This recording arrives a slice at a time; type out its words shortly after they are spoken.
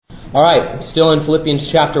All right, still in Philippians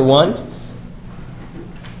chapter 1,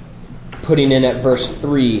 putting in at verse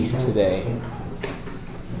 3 today.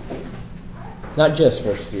 Not just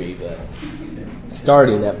verse 3, but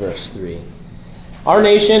starting at verse 3. Our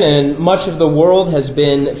nation and much of the world has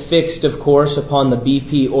been fixed, of course, upon the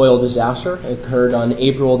BP oil disaster. It occurred on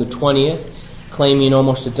April the 20th, claiming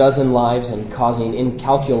almost a dozen lives and causing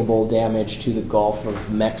incalculable damage to the Gulf of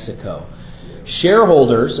Mexico.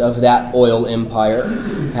 Shareholders of that oil empire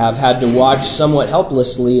have had to watch somewhat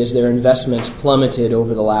helplessly as their investments plummeted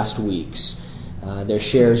over the last weeks. Their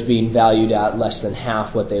shares being valued at less than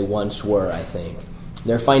half what they once were, I think.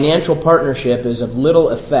 Their financial partnership is of little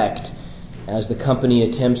effect as the company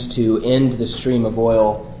attempts to end the stream of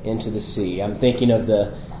oil into the sea. I'm thinking of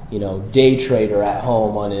the, day trader at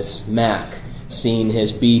home on his Mac, seeing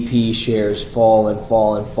his BP shares fall and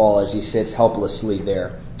fall and fall as he sits helplessly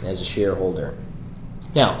there as a shareholder.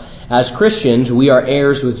 Now, as Christians, we are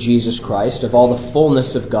heirs with Jesus Christ of all the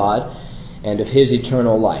fullness of God and of His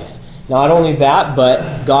eternal life. Not only that,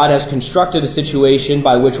 but God has constructed a situation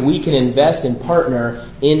by which we can invest and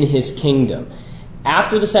partner in His kingdom.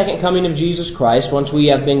 After the second coming of Jesus Christ, once we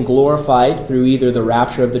have been glorified through either the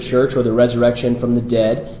rapture of the church or the resurrection from the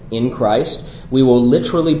dead in Christ, we will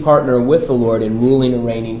literally partner with the Lord in ruling and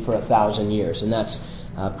reigning for 1,000 years. And that's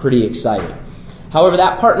pretty exciting. However,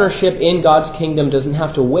 that partnership in God's kingdom doesn't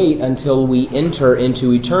have to wait until we enter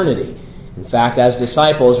into eternity. In fact, as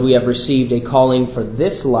disciples, we have received a calling for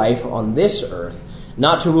this life on this earth,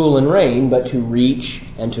 not to rule and reign, but to reach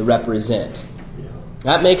and to represent.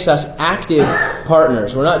 That makes us active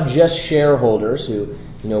partners. We're not just shareholders who,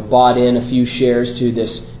 bought in a few shares to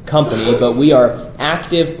this company, but we are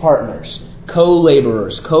active partners,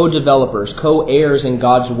 co-laborers, co-developers, co-heirs in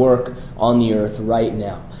God's work on the earth right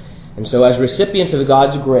now. And so as recipients of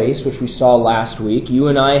God's grace, which we saw last week, you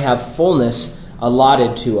and I have fullness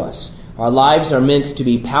allotted to us. Our lives are meant to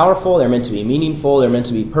be powerful, they're meant to be meaningful, they're meant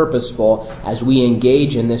to be purposeful as we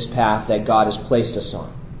engage in this path that God has placed us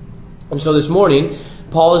on. And so this morning,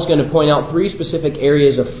 Paul is going to point out 3 specific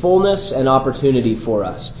areas of fullness and opportunity for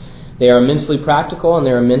us. They are immensely practical and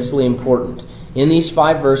they're immensely important. In these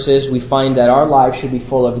 5 verses, we find that our lives should be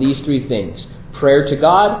full of these 3 things: prayer to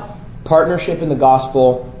God, partnership in the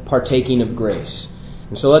gospel, partaking of grace.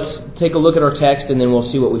 And so let's take a look at our text and then we'll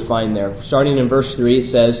see what we find there. Starting in verse 3,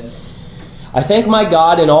 it says, I thank my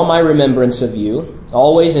God in all my remembrance of you,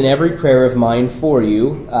 always in every prayer of mine for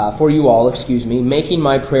you all, making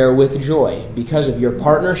my prayer with joy, because of your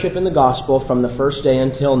partnership in the gospel from the first day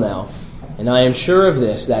until now. And I am sure of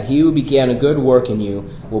this, that he who began a good work in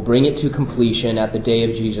you will bring it to completion at the day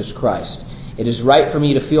of Jesus Christ. It is right for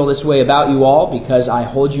me to feel this way about you all, because I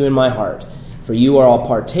hold you in my heart. For you are all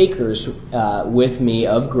partakers with me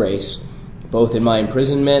of grace, both in my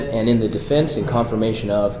imprisonment and in the defense and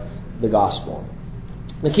confirmation of the gospel.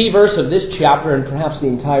 The key verse of this chapter, and perhaps the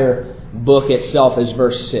entire book itself, is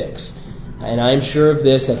verse 6. And I am sure of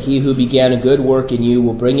this, that he who began a good work in you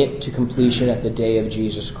will bring it to completion at the day of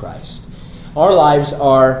Jesus Christ. Our lives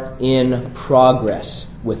are in progress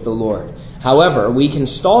with the Lord. However, we can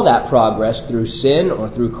stall that progress through sin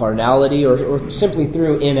or through carnality or simply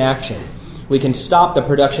through inaction. We can stop the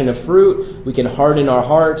production of fruit, we can harden our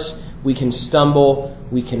hearts, we can stumble,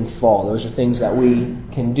 we can fall. Those are things that we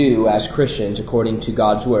can do as Christians according to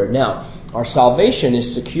God's Word. Now, our salvation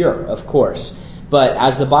is secure, of course. But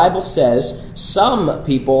as the Bible says, some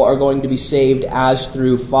people are going to be saved as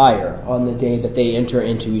through fire on the day that they enter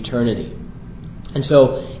into eternity. And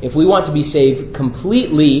so, if we want to be saved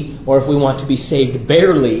completely, or if we want to be saved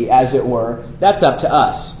barely, as it were, that's up to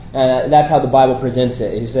us. That's how the Bible presents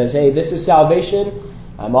it. He says, hey, this is salvation.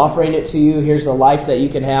 I'm offering it to you. Here's the life that you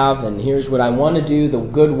can have, and here's what I want to do, the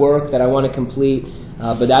good work that I want to complete.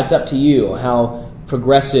 But that's up to you, how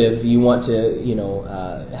progressive you want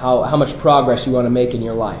to, how much progress you want to make in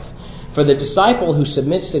your life. For the disciple who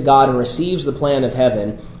submits to God and receives the plan of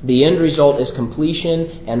heaven, the end result is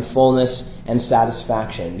completion and fullness and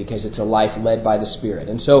satisfaction, because it's a life led by the Spirit.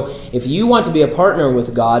 And so if you want to be a partner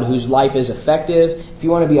with God whose life is effective, if you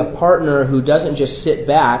want to be a partner who doesn't just sit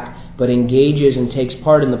back but engages and takes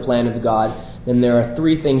part in the plan of God, then there are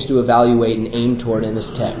 3 things to evaluate and aim toward in this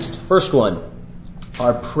text. First one,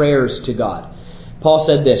 our prayers to God. Paul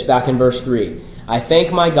said this back in verse 3, I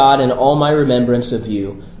thank my God in all my remembrance of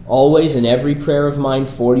you, always in every prayer of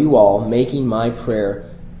mine for you all, making my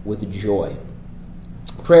prayer with joy.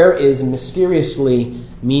 Prayer is mysteriously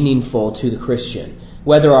meaningful to the Christian.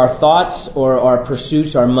 Whether our thoughts or our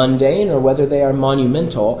pursuits are mundane or whether they are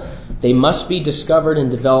monumental, they must be discovered and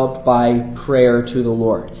developed by prayer to the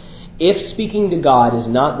Lord. If speaking to God is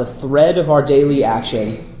not the thread of our daily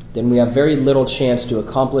action, then we have very little chance to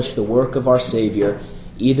accomplish the work of our Savior,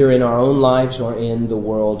 either in our own lives or in the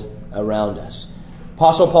world around us.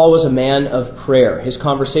 Apostle Paul was a man of prayer. His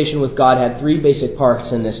conversation with God had three basic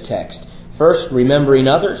parts in this text. First, remembering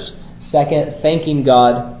others. Second, thanking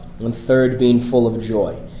God. And third, being full of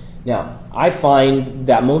joy. Now, I find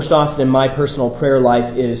that most often my personal prayer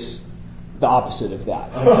life is the opposite of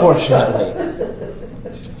that, unfortunately.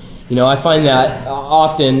 I find that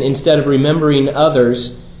often, instead of remembering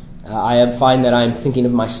others, I find that I'm thinking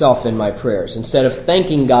of myself in my prayers. Instead of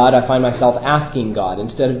thanking God, I find myself asking God.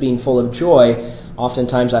 Instead of being full of joy,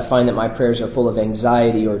 oftentimes I find that my prayers are full of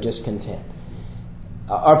anxiety or discontent.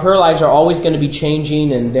 Our prayer lives are always going to be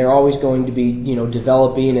changing, and they're always going to be,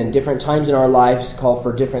 developing, and different times in our lives call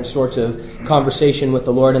for different sorts of conversation with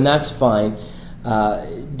the Lord, and that's fine.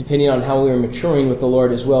 Depending on how we're maturing with the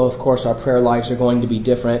Lord as well, of course, our prayer lives are going to be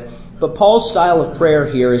different. But Paul's style of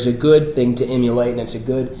prayer here is a good thing to emulate, and it's a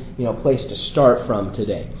good, place to start from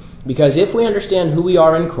today. Because if we understand who we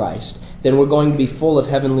are in Christ, then we're going to be full of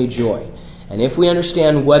heavenly joy. And if we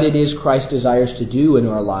understand what it is Christ desires to do in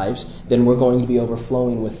our lives, then we're going to be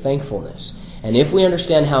overflowing with thankfulness. And if we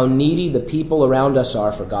understand how needy the people around us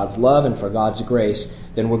are for God's love and for God's grace,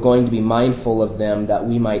 then we're going to be mindful of them that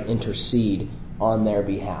we might intercede on their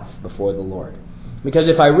behalf before the Lord. Because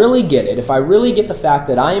if I really get it, if I really get the fact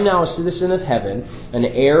that I am now a citizen of heaven, an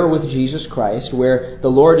heir with Jesus Christ, where the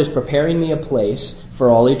Lord is preparing me a place for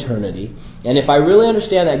all eternity, and if I really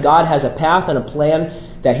understand that God has a path and a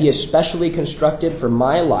plan that He has specially constructed for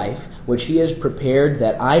my life, which He has prepared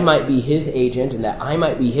that I might be His agent and that I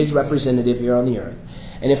might be His representative here on the earth,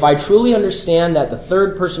 and if I truly understand that the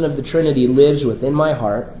third person of the Trinity lives within my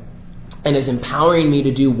heart and is empowering me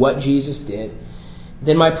to do what Jesus did,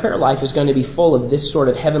 then my prayer life is going to be full of this sort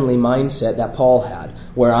of heavenly mindset that Paul had,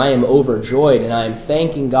 where I am overjoyed and I am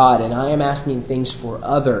thanking God and I am asking things for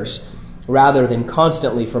others rather than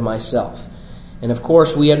constantly for myself. And of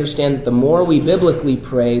course, we understand that the more we biblically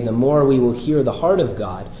pray, the more we will hear the heart of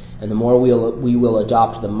God, and the more we will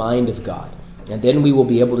adopt the mind of God. And then we will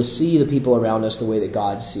be able to see the people around us the way that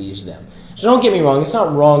God sees them. So don't get me wrong, it's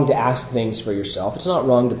not wrong to ask things for yourself. It's not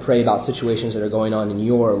wrong to pray about situations that are going on in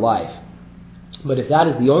your life. But if that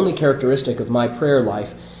is the only characteristic of my prayer life,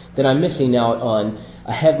 then I'm missing out on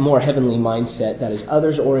a more heavenly mindset that is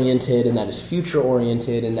others-oriented, and that is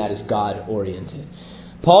future-oriented, and that is God-oriented.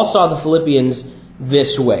 Paul saw the Philippians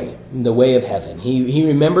this way, the way of heaven. He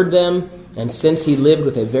remembered them, and since he lived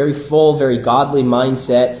with a very full, very godly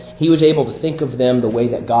mindset, he was able to think of them the way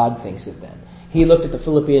that God thinks of them. He looked at the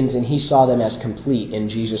Philippians and he saw them as complete in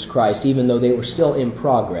Jesus Christ, even though they were still in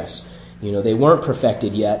progress. They weren't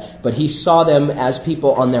perfected yet, but he saw them as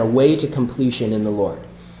people on their way to completion in the Lord.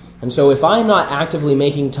 And so if I'm not actively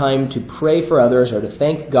making time to pray for others or to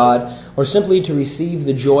thank God or simply to receive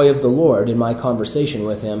the joy of the Lord in my conversation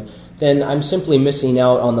with Him, then I'm simply missing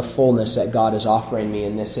out on the fullness that God is offering me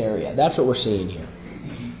in this area. That's what we're seeing here.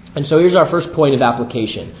 And so here's our first point of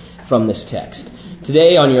application from this text.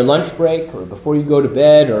 Today on your lunch break or before you go to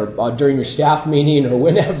bed or during your staff meeting or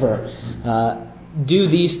whenever, do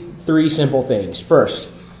these three simple things. First,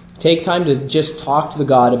 take time to just talk to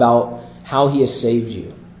God about how He has saved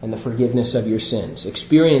you and the forgiveness of your sins.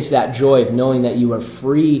 Experience that joy of knowing that you are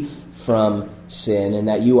free from sin and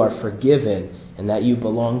that you are forgiven and that you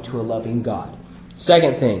belong to a loving God.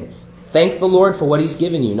 Second thing, thank the Lord for what He's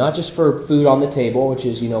given you, not just for food on the table, which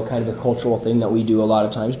is, kind of a cultural thing that we do a lot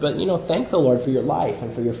of times, but, thank the Lord for your life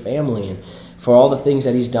and for your family and for all the things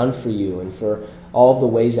that He's done for you and for all of the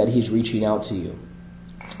ways that He's reaching out to you.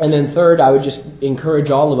 And then third, I would just encourage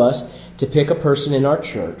all of us to pick a person in our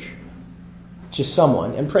church, just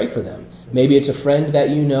someone, and pray for them. Maybe it's a friend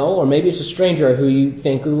that you know, or maybe it's a stranger who you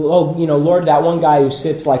think, Lord, that one guy who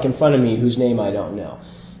sits in front of me whose name I don't know.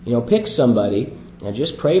 Pick somebody and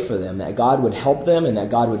just pray for them, that God would help them and that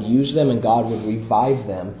God would use them and God would revive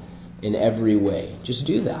them in every way. Just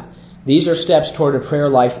do that. These are steps toward a prayer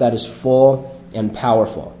life that is full and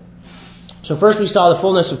powerful. So first we saw the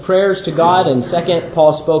fullness of prayers to God, and second,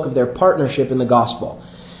 Paul spoke of their partnership in the gospel.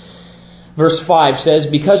 Verse 5 says,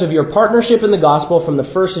 because of your partnership in the gospel from the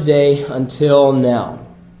first day until now.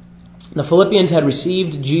 The Philippians had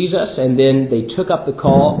received Jesus, and then they took up the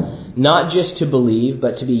call, not just to believe,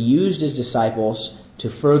 but to be used as disciples to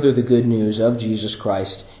further the good news of Jesus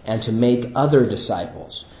Christ and to make other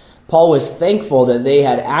disciples. Paul was thankful that they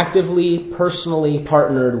had actively, personally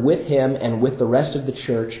partnered with him and with the rest of the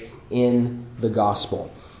church in the gospel.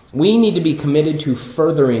 We need to be committed to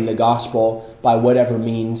furthering the gospel by whatever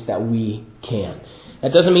means that we can.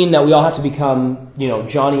 That doesn't mean that we all have to become,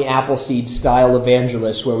 Johnny Appleseed style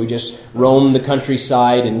evangelists where we just roam the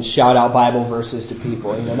countryside and shout out Bible verses to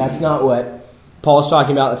people. That's not what Paul's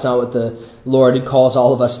talking about. That's not what the Lord calls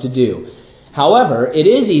all of us to do. However, it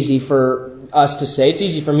is easy for us to say, it's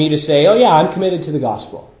easy for me to say, oh yeah, I'm committed to the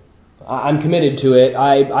gospel. I'm committed to it.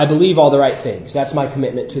 I believe all the right things. That's my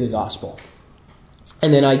commitment to the gospel.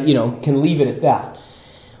 And then I, can leave it at that.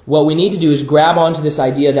 What we need to do is grab onto this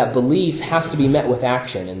idea that belief has to be met with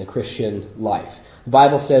action in the Christian life. The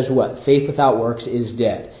Bible says what? Faith without works is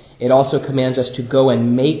dead. It also commands us to go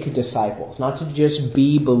and make disciples, not to just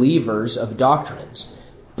be believers of doctrines.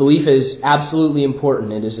 Belief is absolutely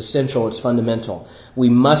important. It is essential. It's fundamental. We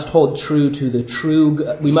must hold to the true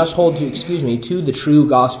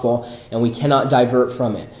gospel, and we cannot divert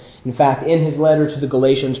from it. In fact, in his letter to the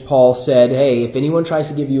Galatians, Paul said, hey, if anyone tries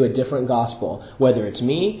to give you a different gospel, whether it's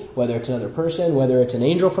me, whether it's another person, whether it's an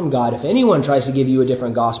angel from God, if anyone tries to give you a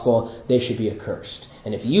different gospel, they should be accursed.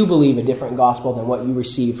 And if you believe a different gospel than what you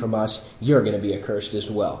received from us, you're going to be accursed as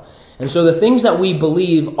well. And so the things that we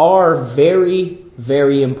believe are very,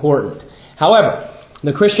 very important. However,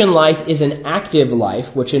 the Christian life is an active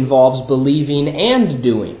life which involves believing and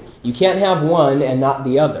doing. You can't have one and not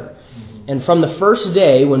the other. And from the first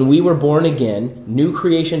day when we were born again, new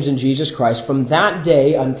creations in Jesus Christ, from that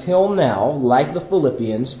day until now, like the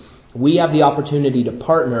Philippians, we have the opportunity to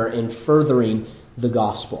partner in furthering the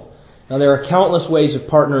gospel. Now, there are countless ways of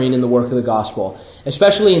partnering in the work of the gospel.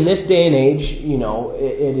 Especially in this day and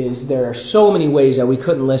age, there are so many ways that we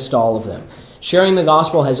couldn't list all of them. Sharing the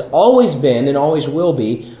gospel has always been and always will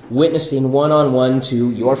be witnessing one-on-one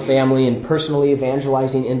to your family and personally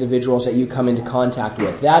evangelizing individuals that you come into contact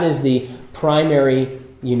with. That is the primary,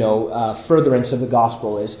 furtherance of the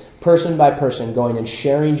gospel, is person by person going and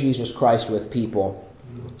sharing Jesus Christ with people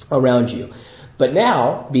around you. But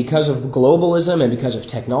now, because of globalism and because of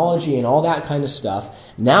technology and all that kind of stuff,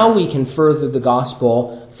 now we can further the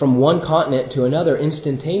gospel from one continent to another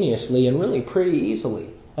instantaneously and really pretty easily.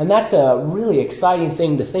 And that's a really exciting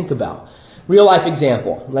thing to think about. Real life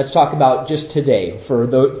example. Let's talk about just today.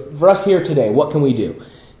 For us here today, what can we do?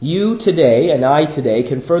 You today and I today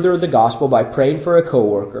can further the gospel by praying for a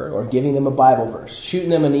coworker or giving them a Bible verse, shooting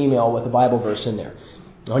them an email with a Bible verse in there.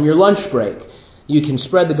 On your lunch break, you can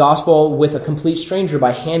spread the gospel with a complete stranger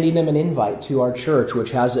by handing them an invite to our church, which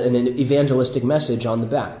has an evangelistic message on the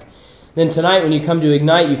back. Then tonight, when you come to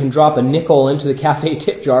Ignite, you can drop a nickel into the cafe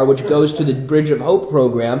tip jar, which goes to the Bridge of Hope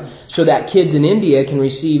program, so that kids in India can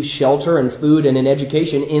receive shelter and food and an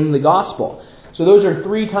education in the gospel. So those are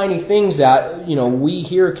three tiny things that, we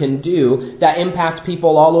here can do that impact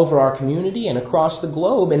people all over our community and across the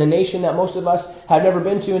globe in a nation that most of us have never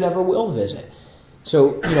been to and never will visit.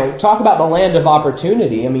 So, talk about the land of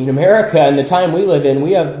opportunity. I mean, America and the time we live in,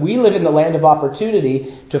 we live in the land of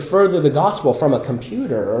opportunity to further the gospel from a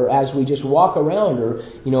computer or as we just walk around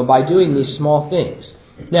or, by doing these small things.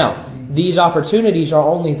 Now, these opportunities are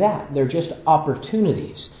only that. They're just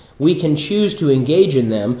opportunities. We can choose to engage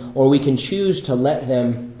in them or we can choose to let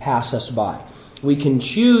them pass us by. We can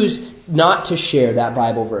choose not to share that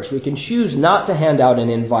Bible verse. We can choose not to hand out an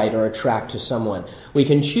invite or a tract to someone. We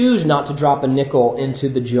can choose not to drop a nickel into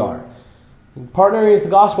the jar. Partnering with the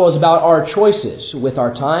gospel is about our choices with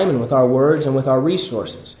our time and with our words and with our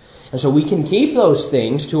resources. And so we can keep those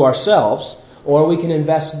things to ourselves, or we can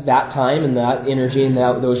invest that time and that energy and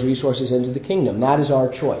those resources into the kingdom. That is our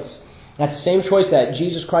choice. That's the same choice that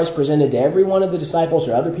Jesus Christ presented to every one of the disciples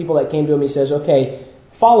or other people that came to him. He says, okay,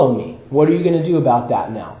 follow me. What are you going to do about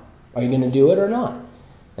that now? Are you going to do it or not?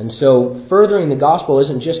 And so furthering the gospel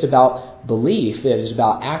isn't just about belief, it is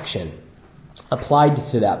about action applied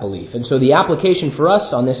to that belief. And so the application for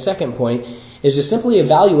us on this second point is to simply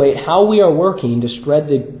evaluate how we are working to spread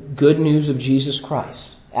the good news of Jesus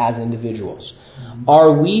Christ as individuals.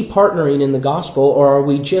 Are we partnering in the gospel, or are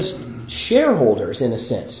we just shareholders in a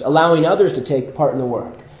sense, allowing others to take part in the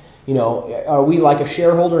work? Are we like a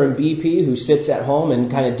shareholder in BP who sits at home and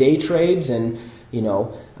kind of day trades and,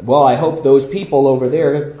 well, I hope those people over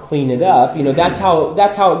there clean it up. That's how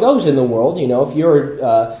it goes in the world. If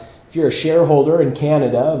you're a shareholder in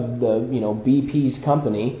Canada of the BP's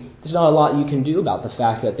company, there's not a lot you can do about the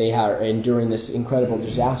fact that they are enduring this incredible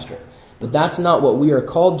disaster. But that's not what we are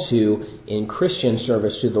called to in Christian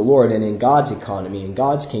service to the Lord and in God's economy, in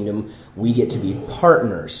God's kingdom. We get to be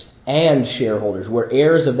partners and shareholders. We're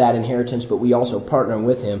heirs of that inheritance, but we also partner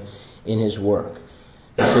with Him in His work.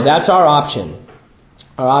 So that's our option.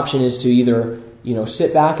 Our option is to either,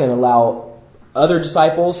 sit back and allow other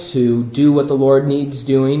disciples to do what the Lord needs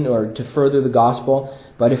doing or to further the gospel.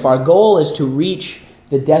 But if our goal is to reach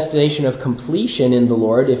the destination of completion in the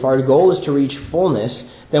Lord, if our goal is to reach fullness,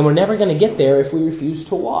 then we're never going to get there if we refuse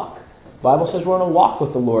to walk. The Bible says we're in a walk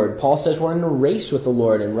with the Lord. Paul says we're in a race with the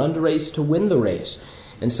Lord and run the race to win the race.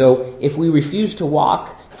 And so if we refuse to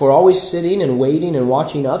walk, if we're always sitting and waiting and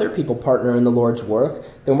watching other people partner in the Lord's work,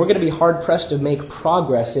 then we're going to be hard-pressed to make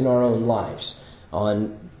progress in our own lives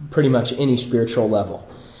on pretty much any spiritual level.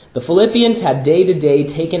 The Philippians had day to day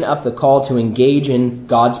taken up the call to engage in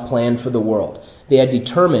God's plan for the world. They had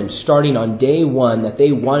determined, starting on day one, that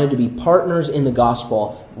they wanted to be partners in the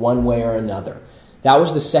gospel one way or another. That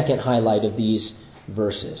was the second highlight of these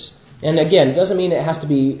verses. And again, it doesn't mean it has to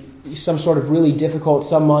be some sort of really difficult,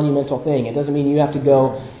 some monumental thing. It doesn't mean you have to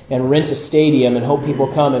go and rent a stadium and hope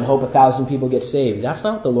people come and hope 1,000 people get saved. That's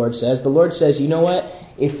not what the Lord says. The Lord says, you know what?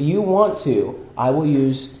 If you want to, I will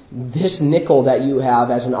use this nickel that you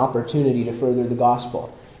have as an opportunity to further the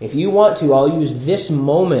gospel. If you want to, I'll use this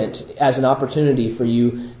moment as an opportunity for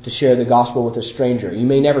you to share the gospel with a stranger. You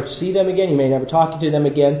may never see them again, you may never talk to them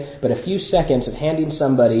again, but a few seconds of handing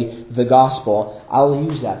somebody the gospel, I'll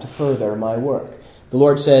use that to further my work. The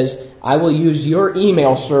Lord says, I will use your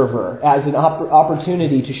email server as an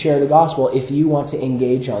opportunity to share the gospel if you want to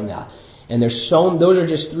engage on that. And those are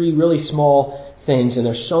just three really small things, and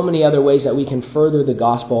there's so many other ways that we can further the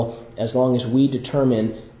gospel as long as we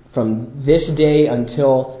determine from this day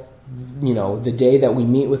until, the day that we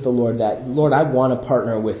meet with the Lord, that, Lord, I want to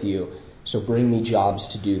partner with you, so bring me jobs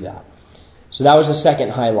to do that. So that was the second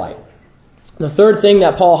highlight. The third thing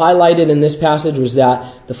that Paul highlighted in this passage was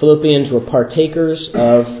that the Philippians were partakers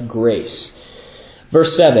of grace.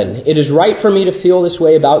 Verse 7, it is right for me to feel this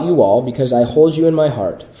way about you all, because I hold you in my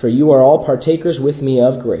heart, for you are all partakers with me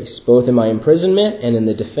of grace, both in my imprisonment and in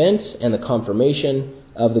the defense and the confirmation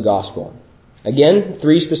of the gospel. Again,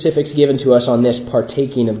 three specifics given to us on this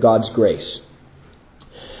partaking of God's grace.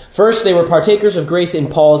 First, they were partakers of grace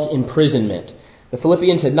in Paul's imprisonment. The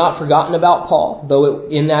Philippians had not forgotten about Paul, though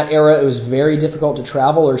in that era it was very difficult to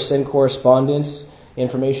travel or send correspondence.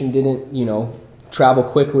 Information didn't, travel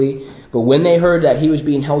quickly. But when they heard that he was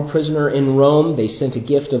being held prisoner in Rome, they sent a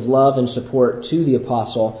gift of love and support to the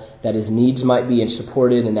apostle, that his needs might be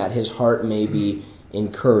supported and that his heart may be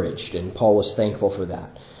encouraged. And Paul was thankful for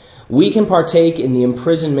that. We can partake in the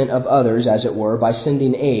imprisonment of others, as it were, by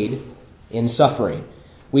sending aid in suffering.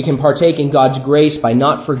 We can partake in God's grace by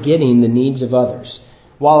not forgetting the needs of others.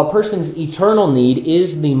 While a person's eternal need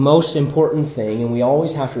is the most important thing, and we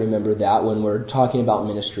always have to remember that when we're talking about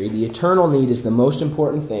ministry, the eternal need is the most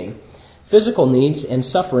important thing. Physical needs and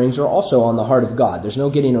sufferings are also on the heart of God. There's no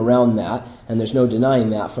getting around that, and there's no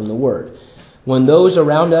denying that from the Word. When those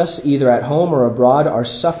around us, either at home or abroad, are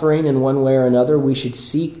suffering in one way or another, we should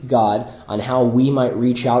seek God on how we might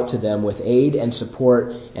reach out to them with aid and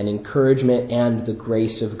support and encouragement and the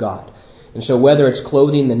grace of God. And so whether it's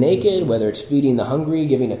clothing the naked, whether it's feeding the hungry,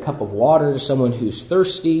 giving a cup of water to someone who's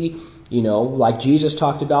thirsty, like Jesus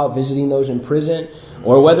talked about, visiting those in prison,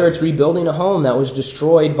 or whether it's rebuilding a home that was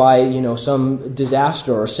destroyed by, some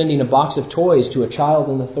disaster, or sending a box of toys to a child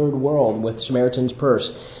in the third world with Samaritan's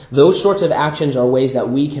Purse. Those sorts of actions are ways that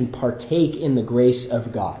we can partake in the grace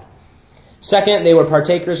of God. Second, they were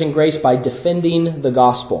partakers in grace by defending the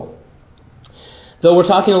gospel. Though we're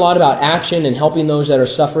talking a lot about action and helping those that are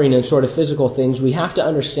suffering in sort of physical things, we have to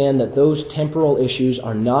understand that those temporal issues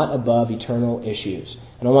are not above eternal issues.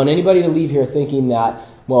 I don't want anybody to leave here thinking that,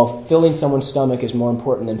 filling someone's stomach is more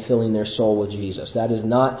important than filling their soul with Jesus. That is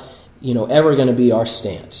not, ever going to be our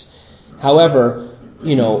stance. However,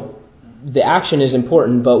 the action is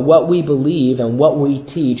important, but what we believe and what we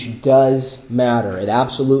teach does matter. It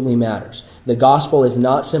absolutely matters. The gospel is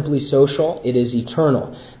not simply social, it is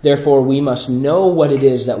eternal. Therefore, we must know what it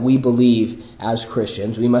is that we believe as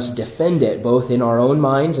Christians. We must defend it both in our own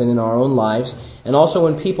minds and in our own lives, and also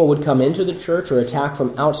when people would come into the church or attack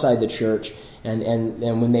from outside the church, and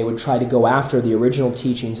when they would try to go after the original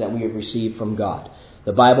teachings that we have received from God.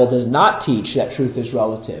 The Bible does not teach that truth is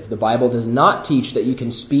relative. The Bible does not teach that you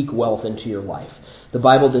can speak wealth into your life. The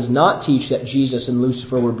Bible does not teach that Jesus and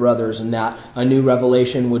Lucifer were brothers and that a new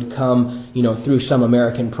revelation would come, through some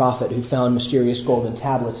American prophet who found mysterious golden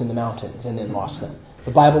tablets in the mountains and then lost them.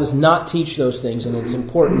 The Bible does not teach those things, and it's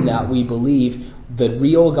important that we believe the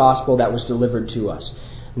real gospel that was delivered to us.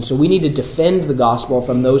 And so we need to defend the gospel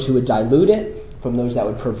from those who would dilute it, from those that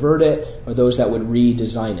would pervert it, or those that would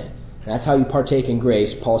redesign it. That's how you partake in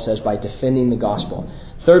grace, Paul says, by defending the gospel.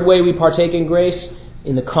 Third way we partake in grace,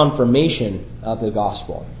 in the confirmation of the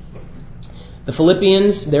gospel. The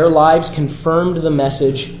Philippians, their lives confirmed that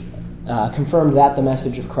the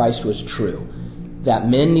message of Christ was true. That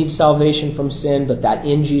men need salvation from sin, but that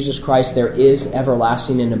in Jesus Christ there is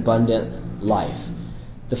everlasting and abundant life.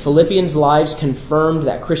 The Philippians' lives confirmed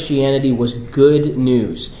that Christianity was good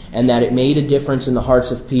news and that it made a difference in the hearts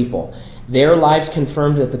of people. Their lives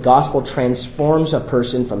confirmed that the gospel transforms a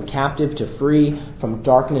person from captive to free, from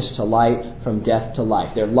darkness to light, from death to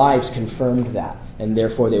life. Their lives confirmed that, and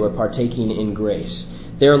therefore they were partaking in grace.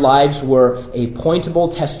 Their lives were a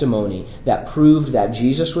pointable testimony that proved that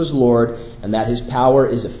Jesus was Lord and that his power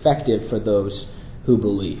is effective for those who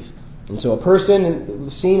believe. And so a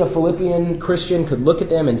person, seeing a Philippian Christian, could look at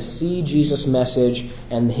them and see Jesus' message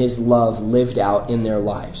and his love lived out in their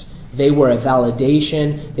lives. They were a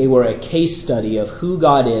validation, they were a case study of who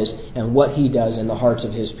God is and what he does in the hearts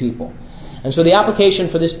of his people. And so the application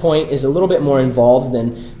for this point is a little bit more involved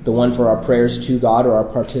than the one for our prayers to God or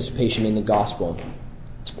our participation in the gospel.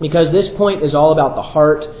 Because this point is all about the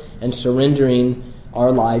heart and surrendering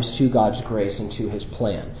our lives to God's grace and to his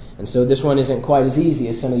plan. And so this one isn't quite as easy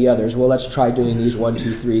as some of the others. Well, let's try doing these 1,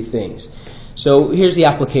 2, 3 things. So here's the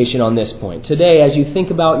application on this point. Today, as you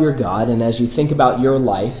think about your God and as you think about your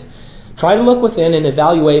life, try to look within and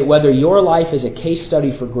evaluate whether your life is a case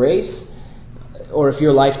study for grace or if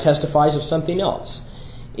your life testifies of something else.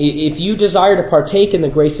 If you desire to partake in the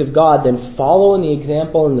grace of God, then follow in the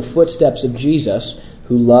example and the footsteps of Jesus,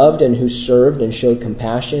 who loved and who served and showed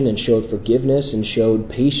compassion and showed forgiveness and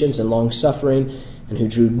showed patience and long-suffering, and who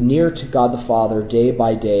drew near to God the Father day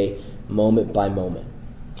by day, moment by moment.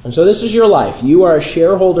 And so this is your life. You are a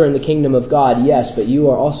shareholder in the kingdom of God, yes, but you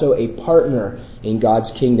are also a partner in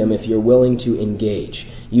God's kingdom if you're willing to engage.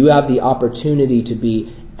 You have the opportunity to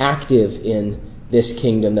be active in this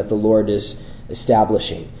kingdom that the Lord is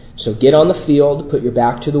establishing. So get on the field, put your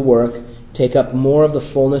back to the work, take up more of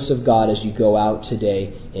the fullness of God as you go out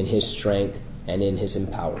today in his strength and in his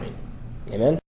empowering. Amen?